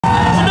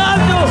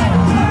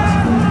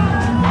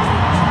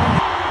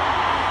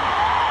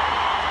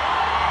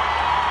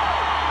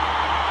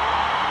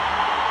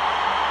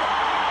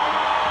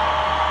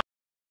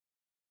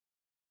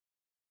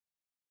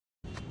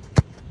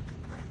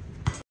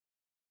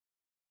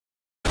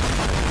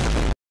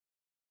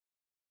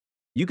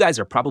You guys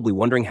are probably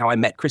wondering how I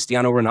met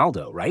Cristiano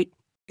Ronaldo, right?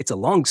 It's a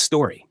long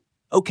story.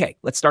 Okay,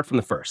 let's start from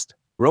the first.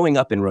 Growing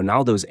up in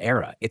Ronaldo's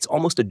era, it's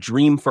almost a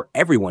dream for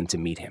everyone to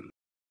meet him.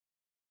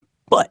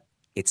 But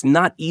it's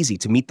not easy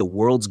to meet the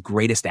world's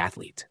greatest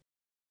athlete.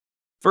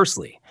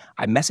 Firstly,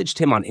 I messaged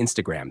him on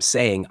Instagram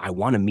saying I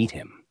want to meet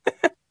him.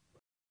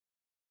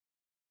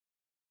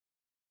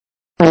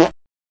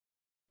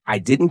 I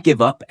didn't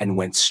give up and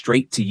went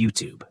straight to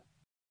YouTube.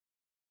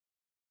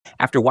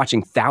 After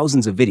watching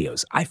thousands of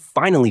videos, I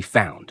finally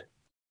found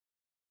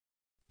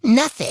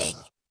nothing.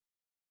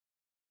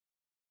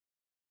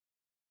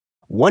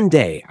 One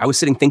day, I was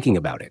sitting thinking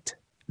about it.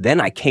 Then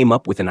I came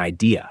up with an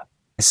idea.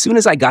 As soon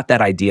as I got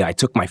that idea, I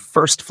took my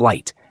first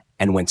flight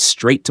and went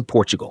straight to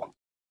Portugal.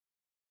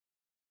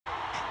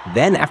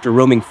 Then, after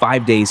roaming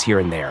 5 days here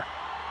and there,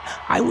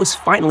 I was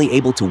finally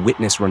able to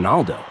witness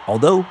Ronaldo,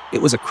 although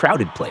it was a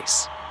crowded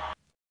place.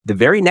 The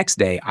very next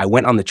day, I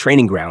went on the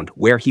training ground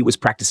where he was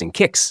practicing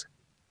kicks.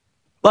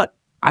 But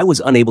I was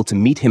unable to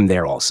meet him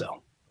there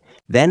also.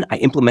 Then I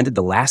implemented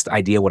the last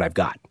idea what I've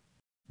got.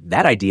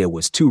 That idea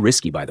was too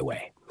risky, by the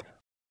way.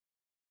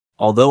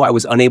 Although I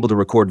was unable to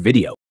record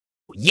video,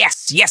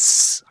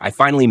 yes, I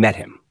finally met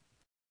him.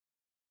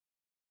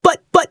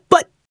 But,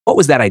 what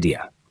was that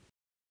idea?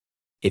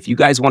 If you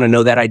guys want to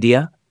know that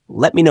idea,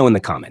 let me know in the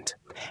comment,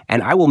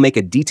 and I will make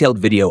a detailed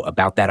video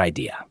about that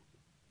idea.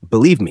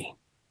 Believe me,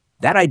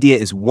 that idea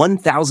is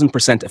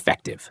 1000%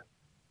 effective.